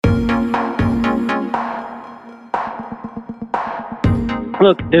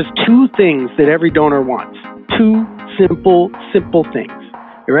Look, there's two things that every donor wants. Two simple things.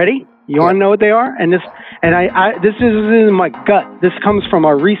 You ready? You want to know what they are? And this is in my gut. This comes from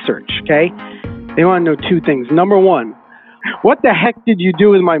our research, okay? They want to know two things. Number one, what the heck did you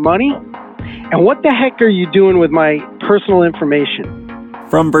do with my money? And what the heck are you doing with my personal information?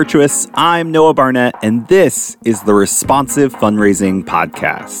 From Virtuous, I'm Noah Barnett, and this is the Responsive Fundraising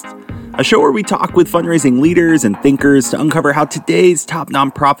Podcast, a show where we talk with fundraising leaders and thinkers to uncover how today's top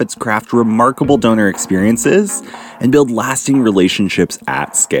nonprofits craft remarkable donor experiences and build lasting relationships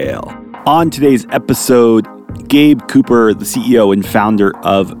at scale. On today's episode, Gabe Cooper, the CEO and founder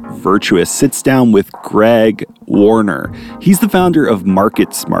of Virtuous, sits down with Greg Warner. He's the founder of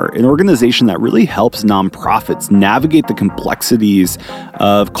MarketSmart, an organization that really helps nonprofits navigate the complexities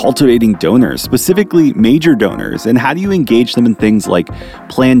of cultivating donors, specifically major donors, and how do you engage them in things like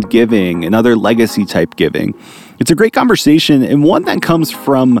planned giving and other legacy type giving. It's a great conversation, and one that comes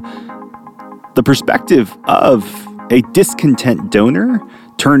from the perspective of a discontent donor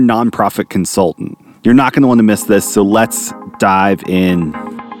turned nonprofit consultant. You're not going to want to miss this, so let's dive in.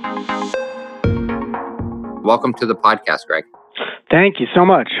 Welcome to the podcast, Greg. Thank you so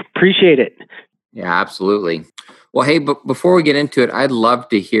much. Appreciate it. Yeah, absolutely. Well, hey, but before we get into it, I'd love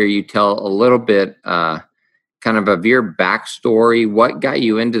to hear you tell a little bit kind of your backstory. What got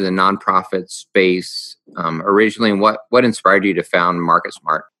you into the nonprofit space originally, and what inspired you to found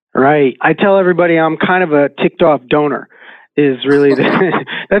MarketSmart? Right. I tell everybody I'm kind of a ticked off donor. Is really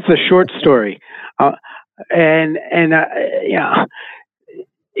that's the short story, yeah,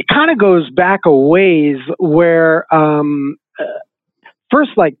 it kind of goes back a ways where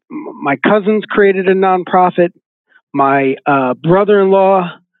first, like my cousins created a nonprofit, my brother-in-law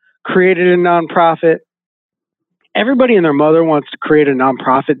created a nonprofit. Everybody and their mother wants to create a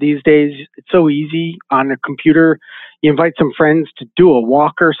nonprofit these days. It's so easy on a computer. You invite some friends to do a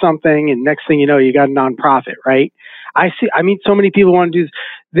walk or something, and next thing you know, you got a nonprofit, right? I meet so many people want to do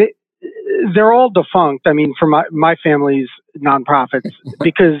this. They're all defunct. I mean, for my family's nonprofits,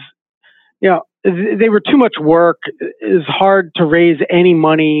 because, they were too much work. It was hard to raise any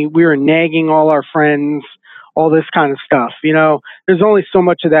money. We were nagging all our friends, all this kind of stuff. There's only so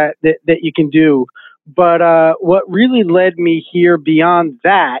much of that you can do. But what really led me here beyond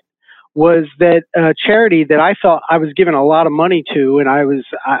that was that charity that I felt I was giving a lot of money to, and I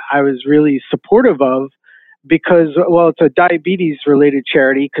was really supportive of, because, well, it's a diabetes-related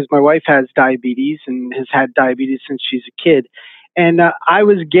charity because my wife has diabetes and has had diabetes since she's a kid. And I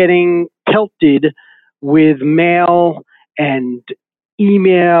was getting pelted with mail and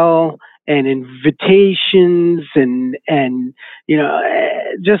email and invitations and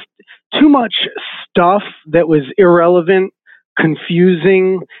just too much stuff that was irrelevant,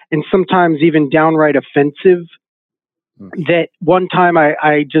 confusing, and sometimes even downright offensive. That one time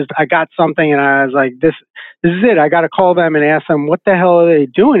I got something and I was like, this is it. I got to call them and ask them, what the hell are they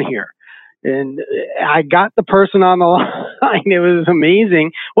doing here? And I got the person on the line. It was amazing.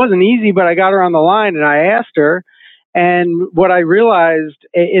 It wasn't easy, but I got her on the line and I asked her. And what I realized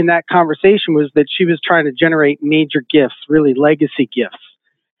in that conversation was that she was trying to generate major gifts, really legacy gifts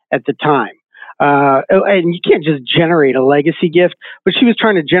at the time. And you can't just generate a legacy gift, but she was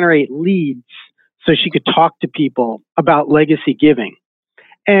trying to generate leads so she could talk to people about legacy giving.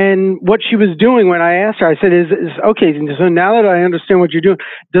 And what she was doing when I asked her, I said, is okay, so now that I understand what you're doing,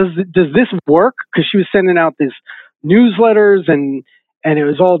 does this work? Because she was sending out these newsletters and it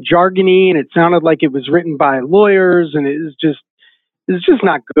was all jargony and it sounded like it was written by lawyers and it was just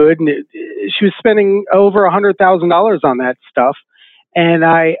not good. And she was spending over $100,000 on that stuff. And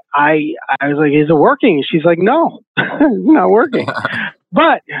I was like, is it working? She's like, no, it's not working.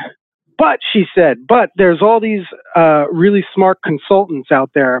 But she said, there's all these really smart consultants out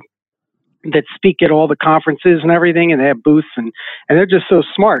there that speak at all the conferences and everything, and they have booths, and they're just so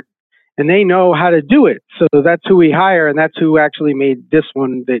smart, and they know how to do it. So that's who we hire, and that's who actually made this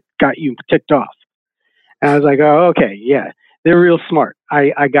one that got you ticked off. And I was like, oh, okay, yeah, they're real smart.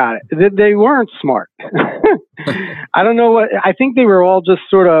 I got it. They weren't smart. I don't know what. I think they were all just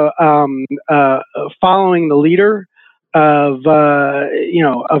sort of following the leader of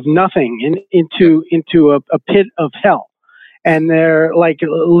nothing into a pit of hell, and they're like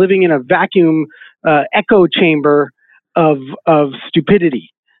living in a vacuum echo chamber of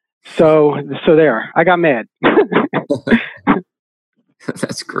stupidity. So there, I got mad.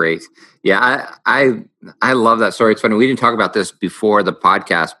 That's great. Yeah, I love that story. It's funny, we didn't talk about this before the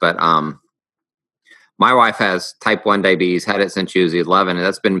podcast, but my wife has type 1 diabetes, had it since she was 11, and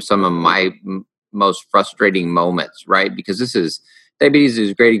that's been some of my most frustrating moments, right? Because diabetes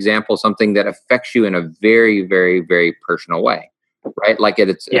is a great example, something that affects you in a very, very, very personal way, right? Like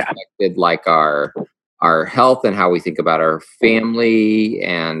it's affected like our health and how we think about our family,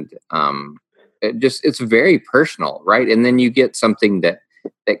 and it's very personal, right? And then you get something that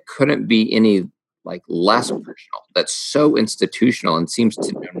couldn't be any like less personal, that's so institutional and seems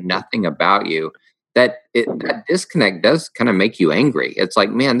to know nothing about you, that disconnect does kind of make you angry. It's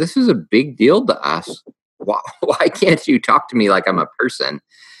like, man, this is a big deal to us. Why can't you talk to me like I'm a person?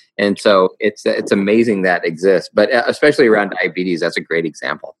 And so it's amazing that exists, but especially around diabetes, that's a great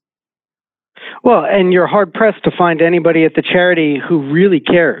example. Well, and you're hard pressed to find anybody at the charity who really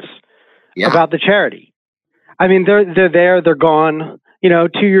cares about the charity. I mean, they're there, they're gone. 2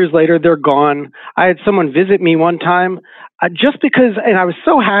 years later, they're gone. I had someone visit me one time just because, and I was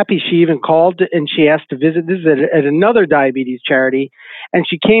so happy she even called and she asked to visit. This is at another diabetes charity. And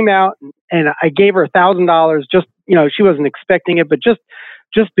she came out and I gave her $1,000 just, she wasn't expecting it, but just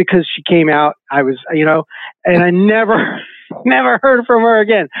because she came out, I was, and I never heard from her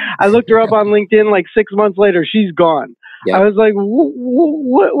again. I looked her up on LinkedIn like 6 months later. She's gone. Yep. I was like,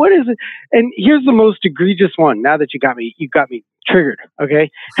 what is it? And here's the most egregious one. Now that you got me triggered. Okay.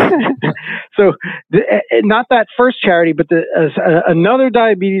 So not that first charity, but another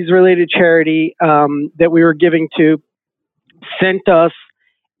diabetes related charity that we were giving to sent us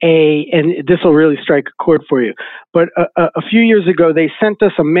and this will really strike a chord for you, but a few years ago, they sent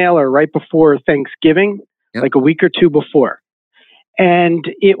us a mailer right before Thanksgiving, like a week or two before. And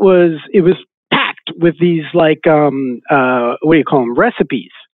it was packed with these like, what do you call them?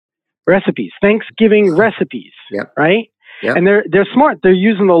 Recipes, Thanksgiving recipes, right? Yep. And they're smart. They're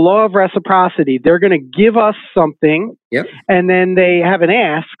using the law of reciprocity. They're going to give us something, and then they have an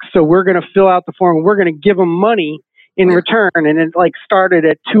ask. So we're going to fill out the form. We're going to give them money in return, and it like started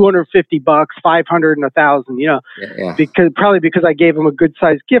at $250, $500, and $1,000. Because I gave them a good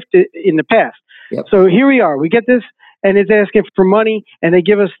sized gift in the past. Yep. So here we are. We get this, and it's asking for money, and they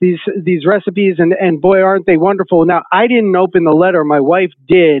give us these recipes, and boy, aren't they wonderful. Now, I didn't open the letter. My wife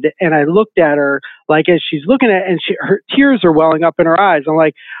did, and I looked at her, like, as she's looking at it, and her tears are welling up in her eyes. I'm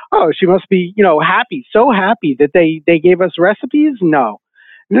like, oh, she must be, happy, so happy that they gave us recipes? No,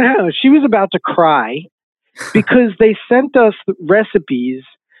 she was about to cry because they sent us recipes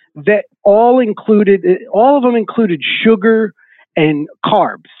that all of them included sugar and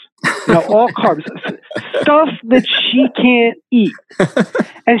carbs. All carbs, stuff that she can't eat.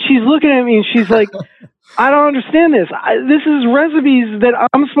 And she's looking at me and she's like, I don't understand this. This is recipes that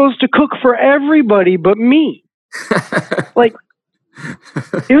I'm supposed to cook for everybody but me. Like,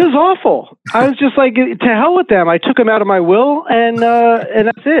 it was awful. I was just like, to hell with them. I took them out of my will and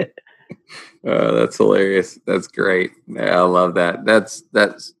that's it. Oh, that's hilarious. That's great. Yeah, I love that. That's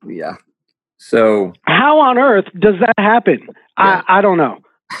yeah. So how on earth does that happen? Yeah. I don't know.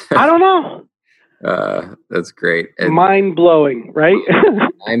 That's great. Mind blowing, right?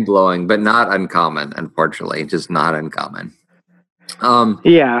 Mind blowing, but not uncommon, unfortunately. Just not uncommon.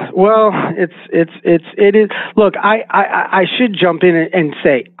 Yeah. Well, it is. Look, I should jump in and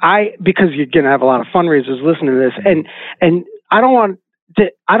say because you're going to have a lot of fundraisers listening to this, and I don't want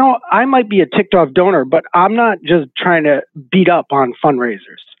to. I might be a ticked off donor, but I'm not just trying to beat up on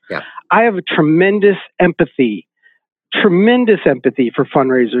fundraisers. Yeah. I have a tremendous empathy for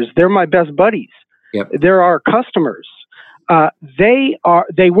fundraisers. They're my best buddies. Yep. They're our customers. They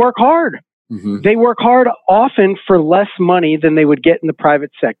work hard. Mm-hmm. They work hard often for less money than they would get in the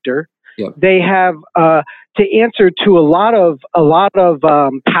private sector. Yep. They have to answer to a lot of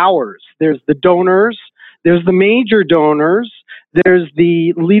powers. There's the donors. There's the major donors. There's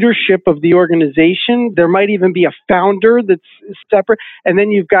the leadership of the organization. There might even be a founder that's separate. And then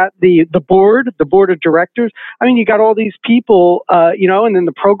you've got the board of directors. I mean, you got all these people, and then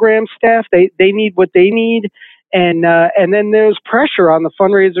the program staff, they need what they need. And then there's pressure on the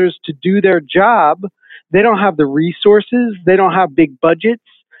fundraisers to do their job. They don't have the resources. They don't have big budgets.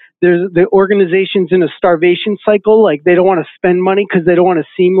 There's the organization's in a starvation cycle. Like, they don't want to spend money because they don't want to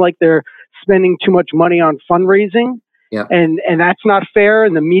seem like they're spending too much money on fundraising. Yeah. And that's not fair.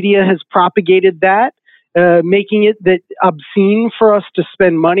 And the media has propagated that, making it that obscene for us to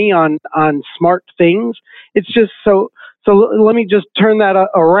spend money on smart things. It's just so let me just turn that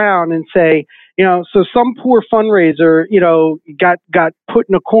around and say, so some poor fundraiser, got put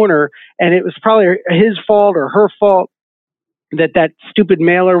in a corner, and it was probably his fault or her fault that stupid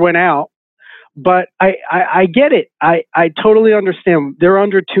mailer went out. But I get it. I totally understand. They're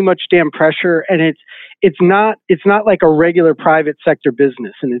under too much damn pressure, and it's not like a regular private sector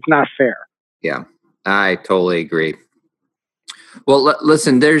business, and it's not fair. Yeah, I totally agree. Well,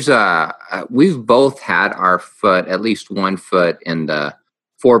 listen, there's we've both had our foot, at least one foot, in the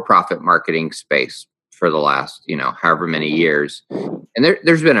for-profit marketing space for the last, however many years. And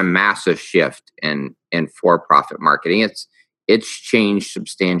there's been a massive shift in for-profit marketing. It's changed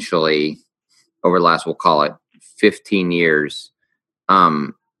substantially over the last, we'll call it 15 years.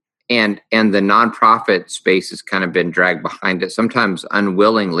 And the nonprofit space has kind of been dragged behind it, sometimes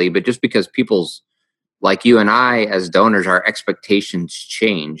unwillingly, but just because people's, like you and I as donors, our expectations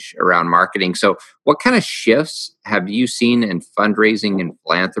change around marketing. So what kind of shifts have you seen in fundraising and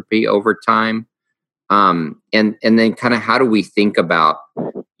philanthropy over time? And then kind of how do we think about,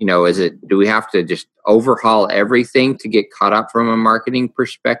 do we have to just overhaul everything to get caught up from a marketing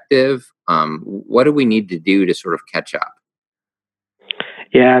perspective? What do we need to do to sort of catch up?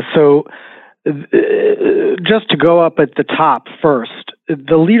 Yeah. So just to go up at the top first,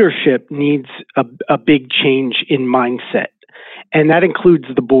 the leadership needs a big change in mindset, and that includes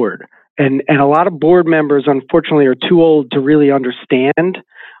the board. And a lot of board members, unfortunately, are too old to really understand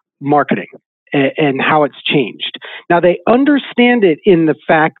marketing and how it's changed. Now, they understand it in the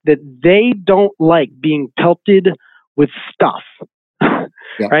fact that they don't like being pelted with stuff.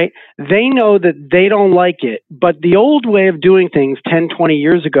 Yeah. Right? They know that they don't like it, but the old way of doing things 10, 20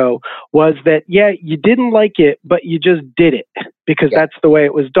 years ago was that, you didn't like it, but you just did it because that's the way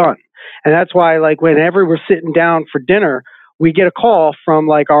it was done. And that's why, like, whenever we're sitting down for dinner, we get a call from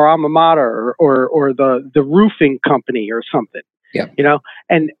like our alma mater or the roofing company or something. Yeah.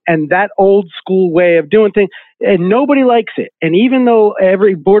 And that old school way of doing things, and nobody likes it. And even though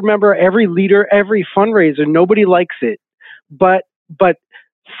every board member, every leader, every fundraiser, nobody likes it, but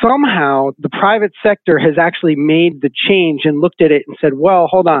somehow the private sector has actually made the change and looked at it and said, well,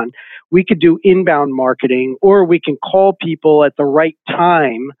 hold on, we could do inbound marketing, or we can call people at the right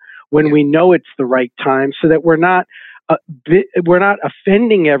time when we know it's the right time, so that we're not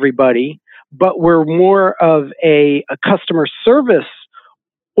offending everybody, but we're more of a customer service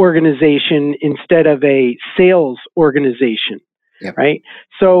organization instead of a sales organization. Yep. Right?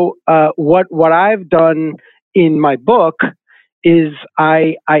 So what I've done in my book is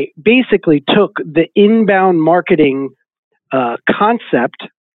I basically took the inbound marketing concept,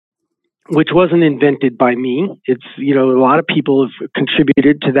 which wasn't invented by me. It's, a lot of people have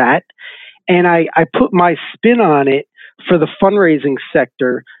contributed to that. And I put my spin on it for the fundraising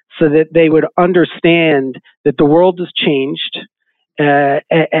sector so that they would understand that the world has changed.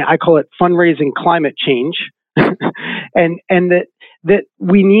 I call it fundraising climate change. and that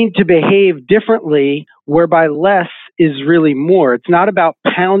we need to behave differently, whereby less is really more. It's not about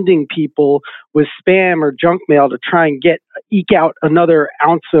pounding people with spam or junk mail to try and eke out another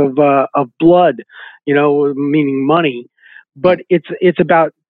ounce of blood, meaning money. But it's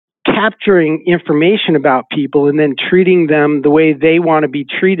about capturing information about people and then treating them the way they want to be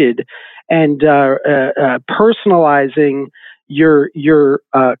treated, and personalizing your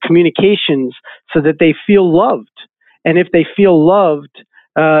communications so that they feel loved. And if they feel loved,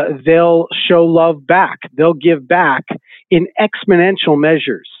 they'll show love back. They'll give back in exponential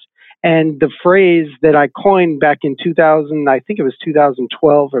measures. And the phrase that I coined back in 2000, I think it was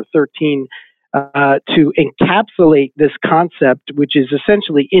 2012 or 13, to encapsulate this concept, which is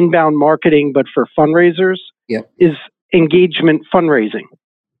essentially inbound marketing, but for fundraisers, is engagement fundraising.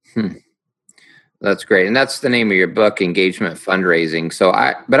 That's great. And that's the name of your book, Engagement Fundraising.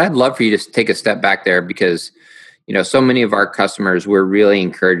 But I'd love for you to take a step back there, because so many of our customers, we're really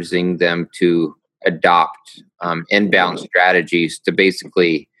encouraging them to adopt inbound strategies to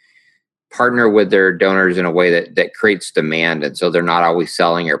basically partner with their donors in a way that creates demand. And so they're not always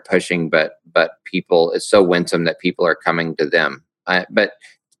selling or pushing, but people, it's so winsome that people are coming to them. But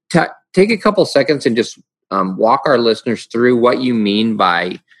take a couple seconds and just walk our listeners through what you mean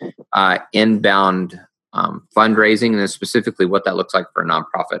by inbound fundraising, and then specifically what that looks like for a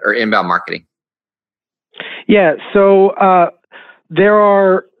nonprofit or inbound marketing. Yeah, so there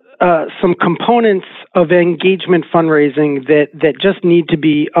are some components of engagement fundraising that just need to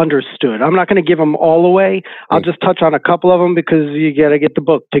be understood. I'm not going to give them all away. I'll just touch on a couple of them because you got to get the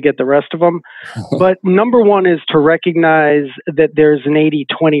book to get the rest of them. But number one is to recognize that there's an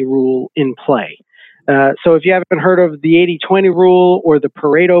 80-20 rule in play. So if you haven't heard of the 80-20 rule, or the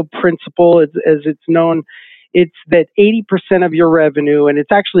Pareto principle as it's known, it's that 80% of your revenue, and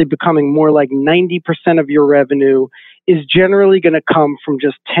it's actually becoming more like 90% of your revenue, is generally going to come from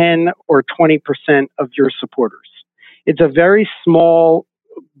just 10 or 20% of your supporters. It's a very small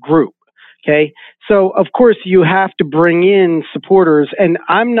group. Okay. So of course you have to bring in supporters, and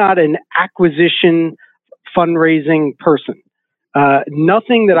I'm not an acquisition fundraising person.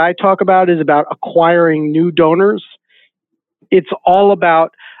 Nothing that I talk about is about acquiring new donors. It's all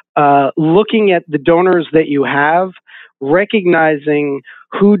about looking at the donors that you have, recognizing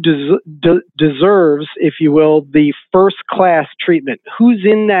who deserves, if you will, the first class treatment. Who's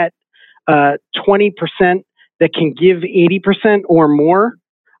in that 20% that can give 80% or more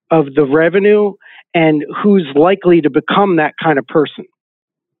of the revenue, and who's likely to become that kind of person.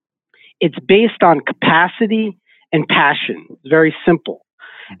 It's based on capacity and passion. It's very simple.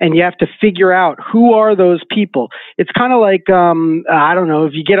 And you have to figure out who are those people. It's kind of like, I don't know,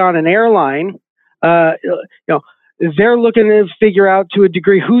 if you get on an airline, they're looking to figure out to a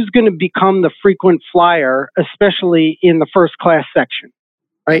degree who's going to become the frequent flyer, especially in the first class section,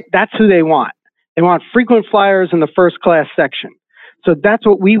 right? That's who they want. They want frequent flyers in the first class section. So that's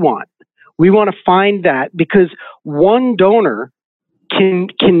what we want. We want to find that, because one donor can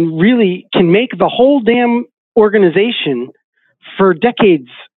make the whole damn organization for decades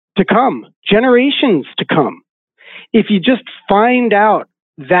to come, generations to come. If you just find out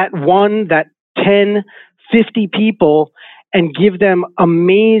that 10, 50 people and give them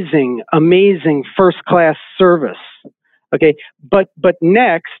amazing first-class service. Okay, but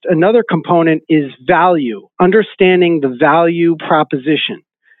next, another component is value, understanding the value proposition.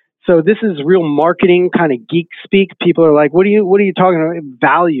 So this is real marketing kind of geek speak. People are like, what are you talking about?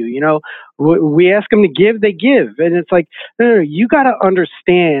 Value, we ask them to give, they give. And it's like, no, you got to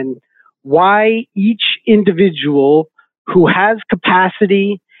understand why each individual who has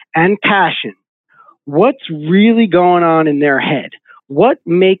capacity and passion, what's really going on in their head, what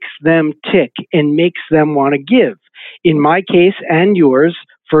makes them tick and makes them want to give. In my case and yours,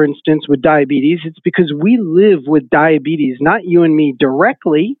 for instance, with diabetes, it's because we live with diabetes, not you and me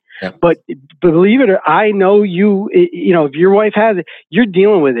directly. Yeah. But believe it or I know you, if your wife has it, you're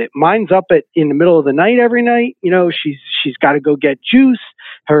dealing with it. Mine's up in the middle of the night every night. She's got to go get juice.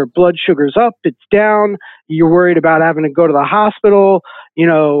 Her blood sugar's up, it's down. You're worried about having to go to the hospital.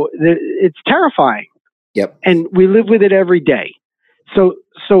 It's terrifying. Yep. And we live with it every day.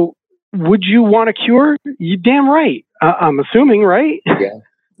 So would you want a cure? You damn right. I'm assuming, right?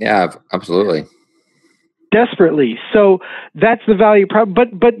 Yeah, absolutely. Desperately. So that's the value.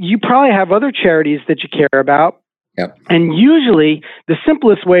 But you probably have other charities that you care about. Yep. And usually the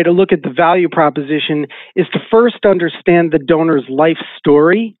simplest way to look at the value proposition is to first understand the donor's life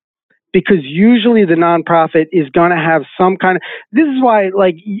story, because usually the nonprofit is going to have some kind of, this is why,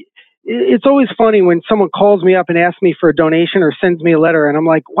 it's always funny when someone calls me up and asks me for a donation or sends me a letter, and I'm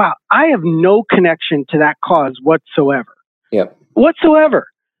like, wow, I have no connection to that cause whatsoever. Yep. Whatsoever.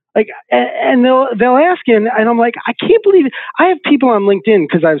 And they'll ask you, and I'm like, I can't believe it. I have people on LinkedIn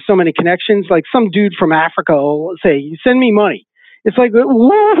because I have so many connections. Like some dude from Africa will say, "You send me money." It's like,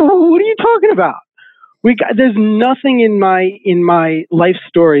 what are you talking about? There's nothing in my life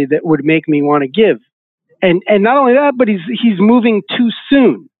story that would make me want to give. And not only that, but he's moving too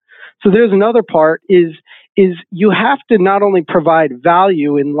soon. So there's another part is you have to not only provide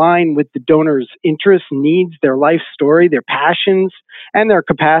value in line with the donor's interests, needs, their life story, their passions, and their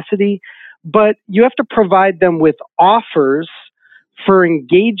capacity, but you have to provide them with offers for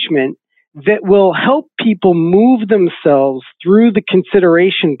engagement that will help people move themselves through the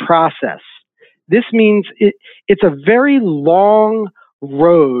consideration process. This means it's a very long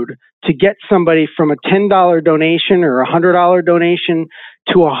road to get somebody from a $10 donation or a $100 donation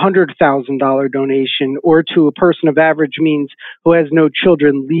to a $100,000 donation, or to a person of average means who has no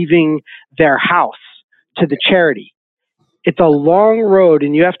children leaving their house to the charity. It's a long road,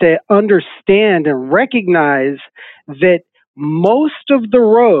 and you have to understand and recognize that most of the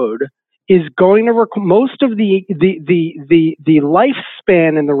road is going to most of the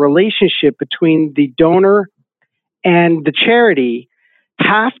lifespan and the relationship between the donor and the charity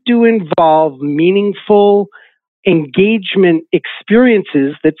have to involve meaningful engagement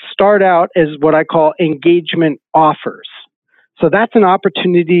experiences that start out as what I call engagement offers. So that's an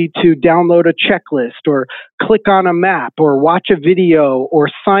opportunity to download a checklist or click on a map or watch a video or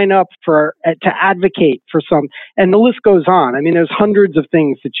sign up to advocate for some, and the list goes on. I mean, there's hundreds of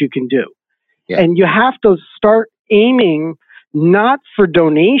things that you can do. Yeah. And you have to start aiming not for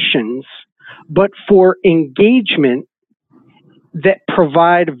donations, but for engagement that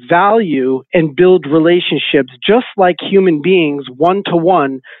provide value and build relationships, just like human beings,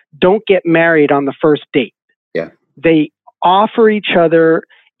 one-to-one, don't get married on the first date. Yeah. They offer each other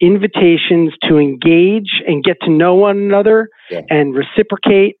invitations to engage and get to know one another, and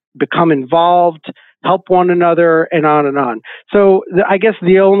reciprocate, become involved, help one another, and on and on. So I guess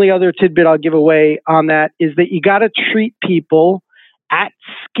the only other tidbit I'll give away on that is that you got to treat people at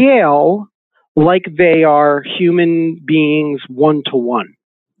scale like they are human beings, one-to-one.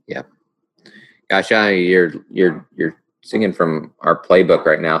 Yeah. Gosh, you're singing from our playbook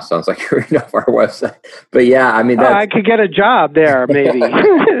right now. Sounds like you're reading off our website. But yeah, I mean, I could get a job there, maybe.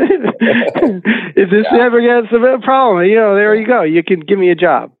 If this ever gets a problem, there you go. You can give me a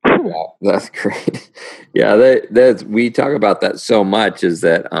job. Yeah, that's great. Yeah, we talk about that so much, is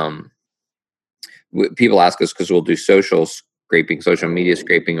that people ask us, because we'll do social media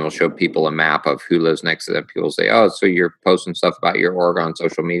scraping, and we'll show people a map of who lives next to them. People say, "Oh, so you're posting stuff about your org on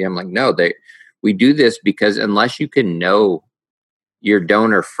social media?" I'm like, no, we do this because unless you can know your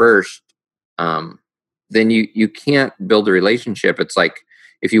donor first, then you can't build a relationship. It's like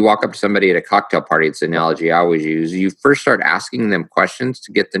if you walk up to somebody at a cocktail party, it's the analogy I always use. You first start asking them questions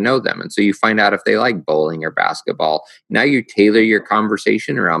to get to know them. And so you find out if they like bowling or basketball. Now you tailor your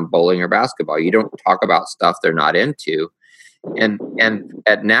conversation around bowling or basketball. You don't talk about stuff they're not into. And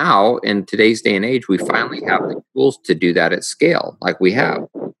now in today's day and age, we finally have the tools to do that at scale. Like we have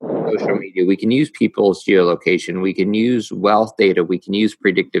social media, we can use people's geolocation, we can use wealth data, we can use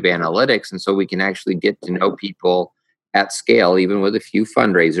predictive analytics. And so we can actually get to know people at scale, even with a few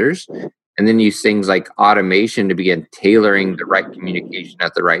fundraisers, and then use things like automation to begin tailoring the right communication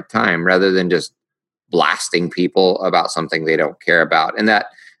at the right time, rather than just blasting people about something they don't care about. And that,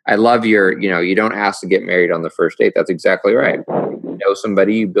 I love you don't ask to get married on the first date. That's exactly right. You know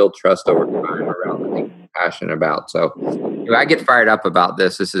somebody, you build trust over time around the thing you're passionate about. So I get fired up about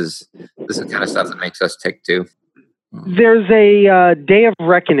this. This is kind of stuff that makes us tick too. There's a day of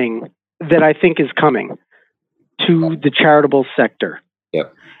reckoning that I think is coming to the charitable sector.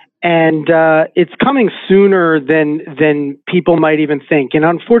 Yep. And it's coming sooner than people might even think. And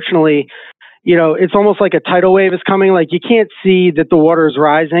unfortunately, it's almost like a tidal wave is coming. Like you can't see that the water is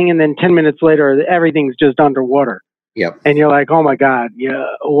rising, and then 10 minutes later, everything's just underwater. Yep. And you're like, oh my God,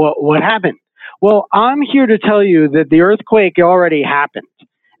 what happened? Well, I'm here to tell you that the earthquake already happened,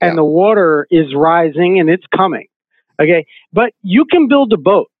 and the water is rising, and it's coming. Okay. But you can build a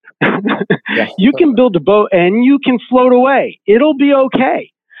boat. You can build a boat and you can float away. It'll be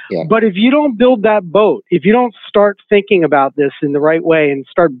okay. Yeah. But if you don't build that boat, if you don't start thinking about this in the right way and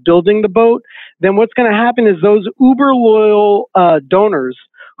start building the boat, then what's going to happen is those uber loyal donors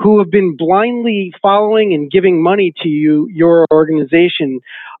who have been blindly following and giving money to your organization,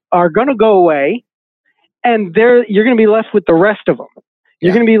 are going to go away, and you're going to be left with the rest of them.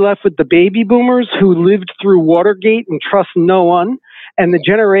 You're going to be left with the baby boomers who lived through Watergate and trust no one, and the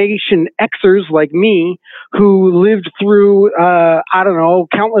Generation Xers like me who lived through,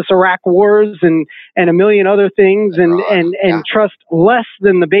 countless Iraq wars and a million other things and trust less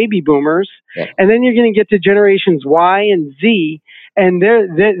than the baby boomers. Yeah. And then you're going to get to generations Y and Z, and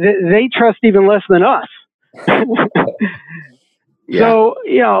they trust even less than us. So,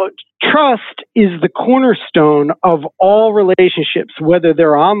 trust is the cornerstone of all relationships, whether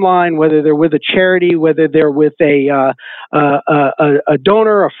they're online, whether they're with a charity, whether they're with a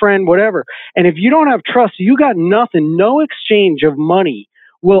donor, a friend, whatever. And if you don't have trust, you got nothing. No exchange of money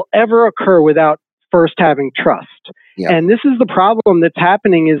will ever occur without first having trust. Yeah. And this is the problem that's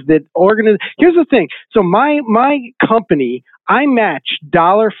happening, is that here's the thing. So my company, I match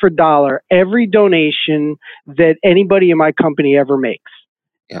dollar for dollar every donation that anybody in my company ever makes.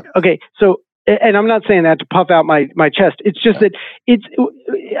 Yeah. Okay. So, and I'm not saying that to puff out my chest. It's just that it's,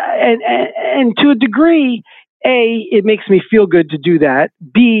 and to a degree, A, it makes me feel good to do that.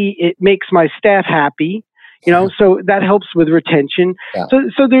 B, it makes my staff happy. So that helps with retention. Yeah.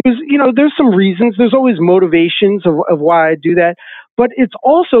 So there's some reasons. There's always motivations of why I do that. But it's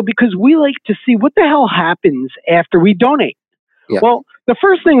also because we like to see what the hell happens after we donate. Yeah. Well, the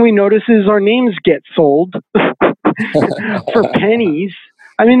first thing we notice is our names get sold for pennies.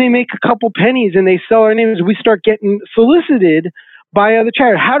 I mean, they make a couple pennies and they sell our names. We start getting solicited by other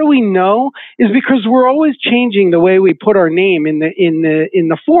charities. How do we know? Is because we're always changing the way we put our name in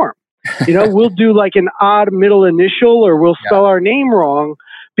the form. We'll do like an odd middle initial, or we'll spell our name wrong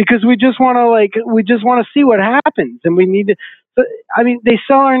because we just want to see what happens, and we need to. I mean, they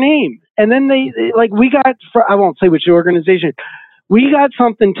sell our name, and then we got. I won't say which organization. We got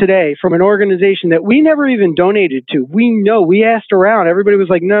something today from an organization that we never even donated to. We asked around. Everybody was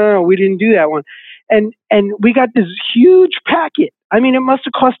like, no, we didn't do that one. And we got this huge packet. I mean, it must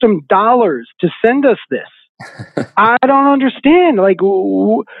have cost them dollars to send us this. I don't understand. Like,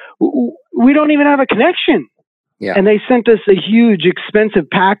 we don't even have a connection. Yeah. And they sent us a huge, expensive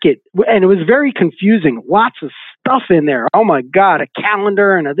packet, and it was very confusing. Lots of stuff in there. Oh my God, a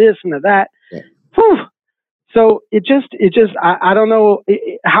calendar and a this and a that. Yeah. Whew. So it just, I don't know.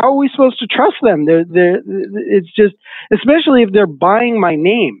 How are we supposed to trust them? It's just, especially if they're buying my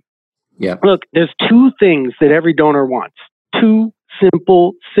name. Yeah. Look, there's two things that every donor wants. Two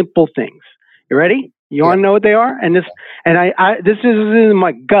simple things. You ready? You want to know what they are? And this is in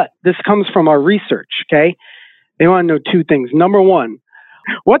my gut. This comes from our research. Okay. They want to know two things. Number one,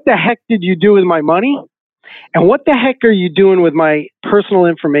 what the heck did you do with my money? And what the heck are you doing with my personal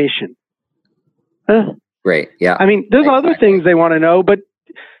information? Great. Yeah. I mean, there's other things they want to know, but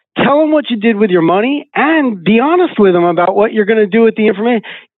tell them what you did with your money and be honest with them about what you're going to do with the information.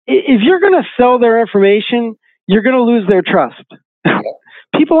 If you're going to sell their information, you're going to lose their trust.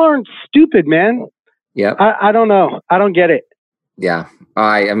 People aren't stupid, man. Yeah. I don't know. I don't get it. Yeah.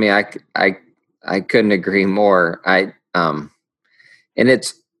 I mean, I couldn't agree more. And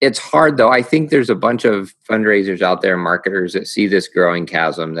it's hard though. I think there's a bunch of fundraisers out there, marketers that see this growing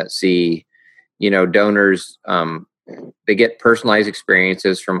chasm, that see, donors, they get personalized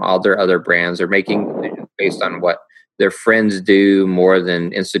experiences from all their other brands. They're making decisions based on what their friends do more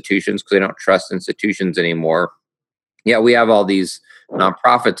than institutions, because they don't trust institutions anymore. Yeah, we have all these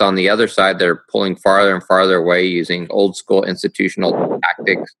nonprofits on the other side that are pulling farther and farther away, using old school institutional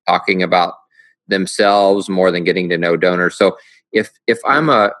tactics, talking about themselves more than getting to know donors. So if I'm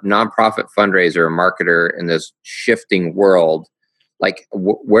a nonprofit fundraiser or marketer in this shifting world, like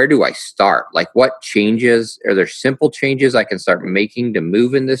where do I start? Like what changes? Are there simple changes I can start making to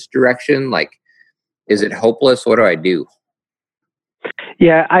move in this direction? Like, is it hopeless? What do I do?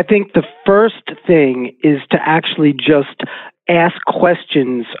 Yeah, I think the first thing is to actually just ask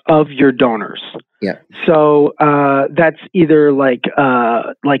questions of your donors. Yeah. So that's either like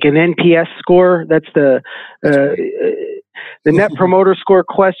an NPS score. That's the Net Promoter Score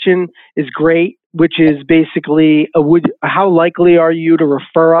question is great, which is basically how likely are you to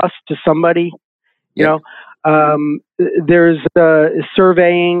refer us to somebody? There's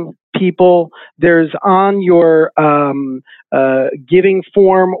surveying people. There's on your giving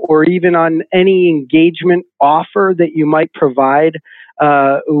form, or even on any engagement offer that you might provide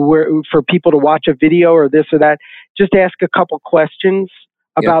for people to watch a video or this or that. Just ask a couple questions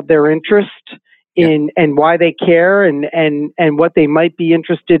about their interest in and why they care and what they might be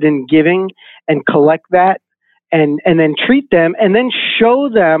interested in giving, and collect that and then treat them, and then show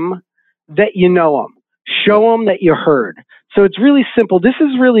them that you know them. Show them that you heard. So it's really simple. This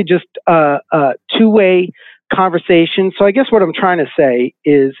is really just a two-way conversation. So I guess what I'm trying to say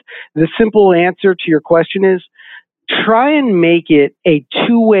is the simple answer to your question is try and make it a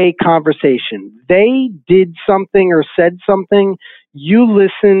two-way conversation. They did something or said something, you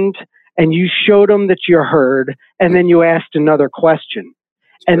listened, and you showed them that you heard, and then you asked another question.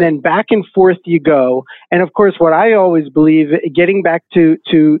 And then back and forth you go. And of course, what I always believe, getting back to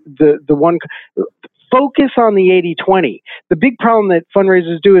the one, focus on the 80-20. The big problem that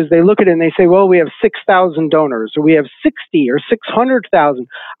fundraisers do is they look at it and they say, well, we have 6,000 donors, or we have 60 or 600,000.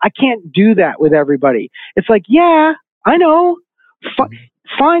 I can't do that with everybody. It's like, yeah, I know.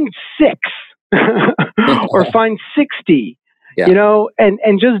 Find 6 or find 60,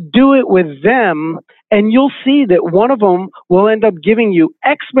 and just do it with them. And you'll see that one of them will end up giving you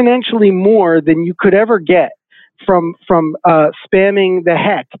exponentially more than you could ever get from spamming the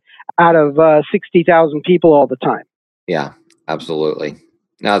heck out of 60,000 people all the time. Yeah, absolutely.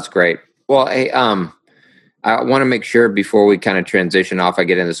 No, that's great. Well, hey, I want to make sure before we kind of transition off, I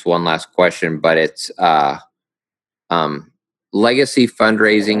get into this one last question, but it's legacy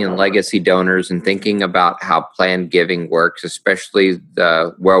fundraising and legacy donors, and thinking about how planned giving works, especially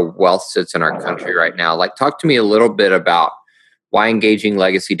where wealth sits in our country right now. Like, talk to me a little bit about why engaging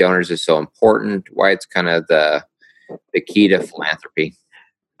legacy donors is so important, why it's kind of the key to philanthropy.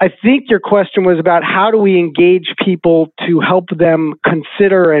 I think your question was about how do we engage people to help them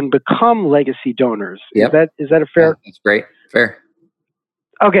consider and become legacy donors. Yep. Is that a fair? Yeah, that's great. Fair.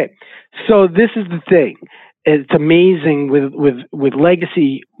 Okay. So this is the thing. It's amazing with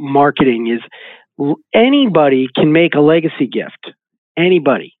legacy marketing is anybody can make a legacy gift.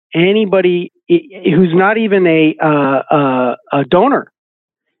 Anybody who's not even a donor.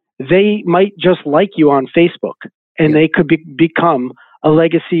 They might just like you on Facebook, and they could become a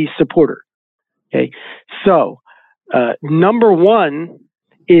legacy supporter. Okay. So, number one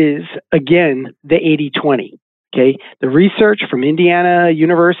is, again, the 80-20. Okay. The research from Indiana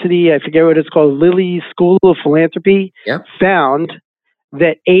University, I forget what it's called, Lilly School of Philanthropy, found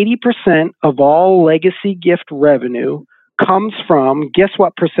that 80% of all legacy gift revenue comes from, guess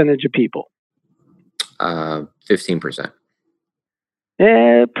what percentage of people? 15%.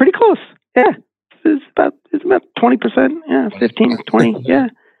 Pretty close. Yeah. It's about 20%. Yeah, 15, 20. Yeah.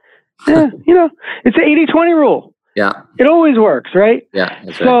 Yeah. It's the 80-20 rule. Yeah. It always works, right? Yeah.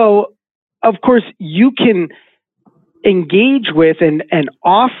 That's right. So, of course, you can engage with and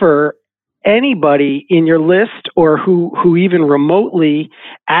offer anybody in your list or who even remotely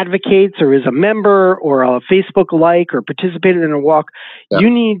advocates or is a member or a Facebook like or participated in a walk, you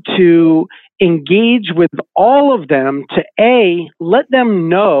need to engage with all of them to let them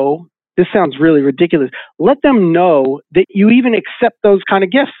know, this sounds really ridiculous, let them know that you even accept those kind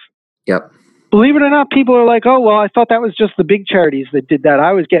of gifts. Yep. Believe it or not, people are like, oh, well, I thought that was just the big charities that did that. I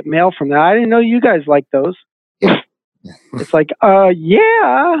always get mail from that. I didn't know you guys liked those. It's like,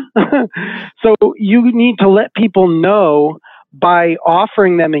 yeah. So you need to let people know by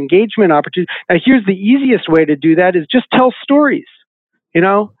offering them engagement opportunities. Now, here's the easiest way to do that is just tell stories.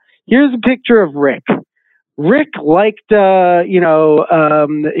 Here's a picture of Rick. Rick liked,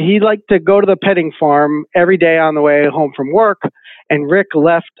 he liked to go to the petting farm every day on the way home from work. And Rick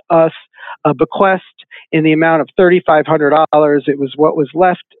left us a bequest in the amount of $3,500. It was what was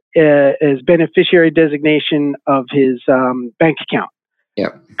left as beneficiary designation of his bank account. Yeah.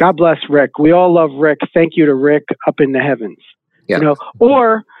 God bless Rick. We all love Rick. Thank you to Rick up in the heavens. Yeah.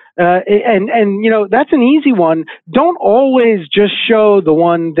 That's an easy one. Don't always just show the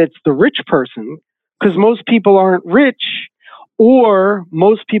one that's the rich person, because most people aren't rich, or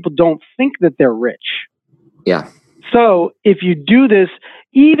most people don't think that they're rich. Yeah. So if you do this,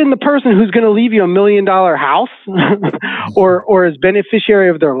 even the person who's going to leave you $1 million house or is beneficiary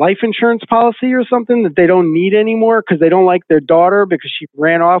of their life insurance policy or something that they don't need anymore because they don't like their daughter because she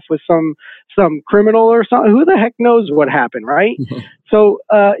ran off with some criminal or something, who the heck knows what happened, right? So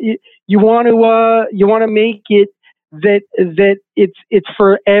you want to make it that it's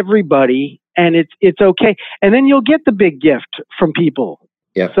for everybody and it's okay. And then you'll get the big gift from people.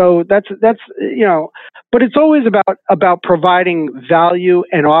 Yeah. So that's but it's always about providing value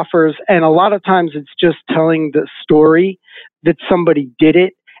and offers, and a lot of times it's just telling the story that somebody did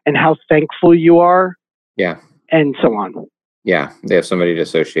it and how thankful you are. Yeah. And so on. Yeah, they have somebody to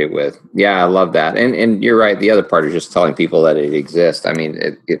associate with. Yeah, I love that. And you're right. The other part is just telling people that it exists. I mean,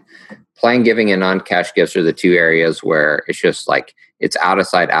 planned giving and non-cash gifts are the two areas where it's just like it's out of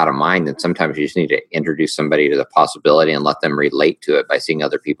sight, out of mind. And sometimes you just need to introduce somebody to the possibility and let them relate to it by seeing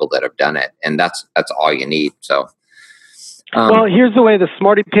other people that have done it. And that's all you need. So, well, here's the way the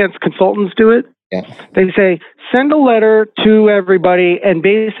Smarty Pants consultants do it. Yeah. They say, send a letter to everybody and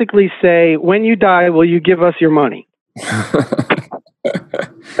basically say, when you die, will you give us your money?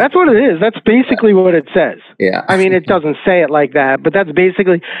 That's what it is. That's basically what it says. Yeah. I mean, it doesn't say it like that, but that's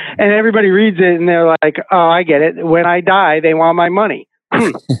basically, and everybody reads it and they're like, oh, I get it. When I die, they want my money.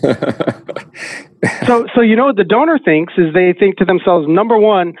 So you know what the donor thinks is they think to themselves, number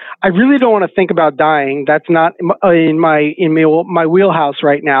one, I really don't want to think about dying. That's not in my wheelhouse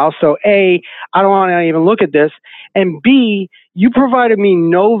right now. So A, I don't want to even look at this. And B, you provided me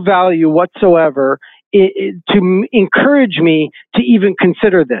no value whatsoever to encourage me to even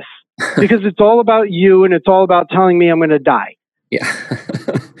consider this, because it's all about you and it's all about telling me I'm going to die. Yeah.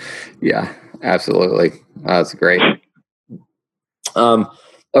 Yeah, absolutely. That's great.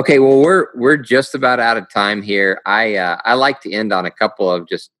 Okay. Well, we're just about out of time here. I like to end on a couple of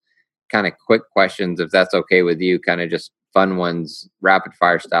just kind of quick questions, if that's okay with you, kind of just fun ones, rapid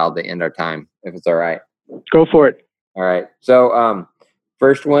fire style to end our time, if it's all right. Go for it. All right. So,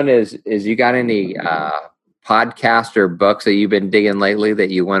 first one is you got any podcasts or books that you've been digging lately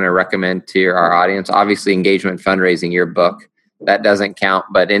that you want to recommend to our audience? Obviously, Engagement Fundraising, your book, that doesn't count,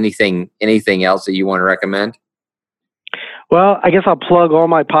 but anything else that you want to recommend? Well, I guess I'll plug all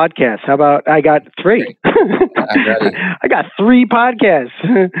my podcasts. How about I got 3? I'm ready. I got 3 podcasts.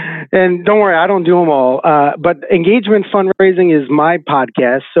 And don't worry, I don't do them all. But Engagement Fundraising is my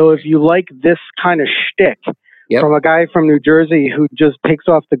podcast. So if you like this kind of shtick, from a guy from New Jersey who just takes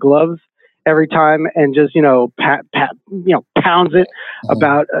off the gloves every time and just, pounds it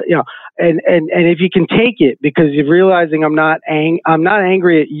about, and if you can take it, because you're realizing I'm not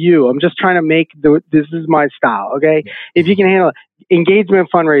angry at you. I'm just trying to make this is my style. Okay. If you can handle it, Engagement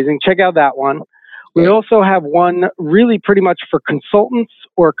Fundraising, check out that one. We also have one really pretty much for consultants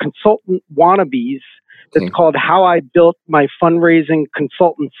or consultant wannabes that's called How I Built My Fundraising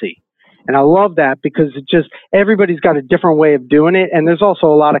Consultancy. And I love that because everybody's got a different way of doing it. And there's also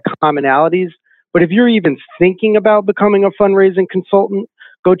a lot of commonalities. But if you're even thinking about becoming a fundraising consultant,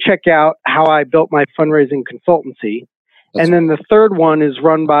 go check out How I Built My Fundraising Consultancy. And then the third one is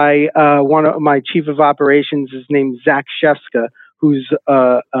run by one of my chief of operations. His name's Zach Shefska, who's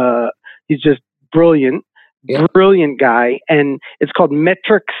he's just brilliant guy. And it's called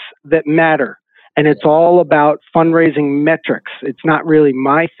Metrics That Matter. And it's all about fundraising metrics. It's not really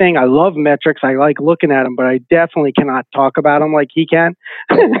my thing. I love metrics. I like looking at them, but I definitely cannot talk about them like he can.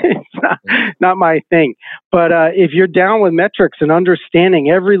 It's not my thing. But if you're down with metrics and understanding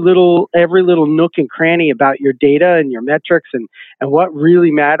every little nook and cranny about your data and your metrics and what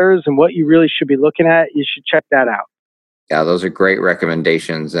really matters and what you really should be looking at, you should check that out. Yeah, those are great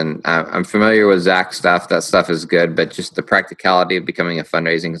recommendations. And I'm familiar with Zach's stuff. That stuff is good, but just the practicality of becoming a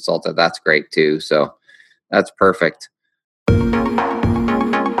fundraising consultant, that's great too. So that's perfect.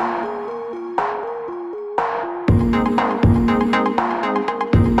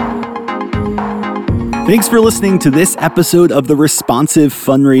 Thanks for listening to this episode of the Responsive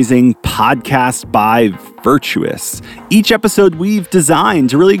Fundraising Podcast by Virtuous. Each episode we've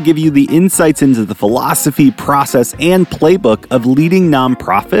designed to really give you the insights into the philosophy, process, and playbook of leading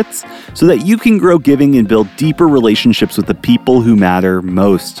nonprofits so that you can grow giving and build deeper relationships with the people who matter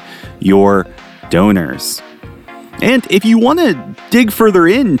most, your donors. And if you want to dig further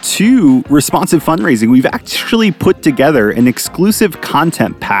into responsive fundraising, we've actually put together an exclusive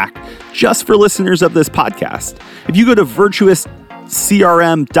content pack just for listeners of this podcast. If you go to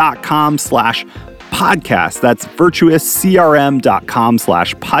virtuouscrm.com/podcast, that's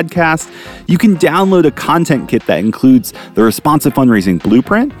virtuouscrm.com/podcast, you can download a content kit that includes the Responsive Fundraising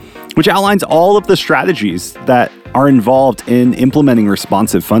Blueprint, which outlines all of the strategies that are involved in implementing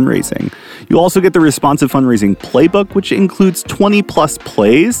responsive fundraising. You'll also get the Responsive Fundraising Playbook, which includes 20 plus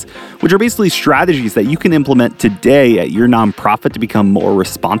plays, which are basically strategies that you can implement today at your nonprofit to become more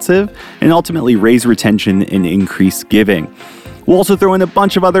responsive and ultimately raise retention and increase giving. We'll also throw in a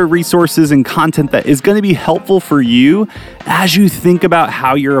bunch of other resources and content that is going to be helpful for you as you think about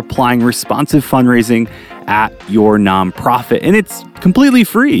how you're applying responsive fundraising at your nonprofit. And it's completely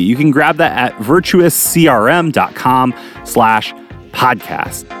free. You can grab that at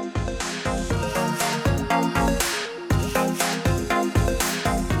virtuouscrm.com/podcast.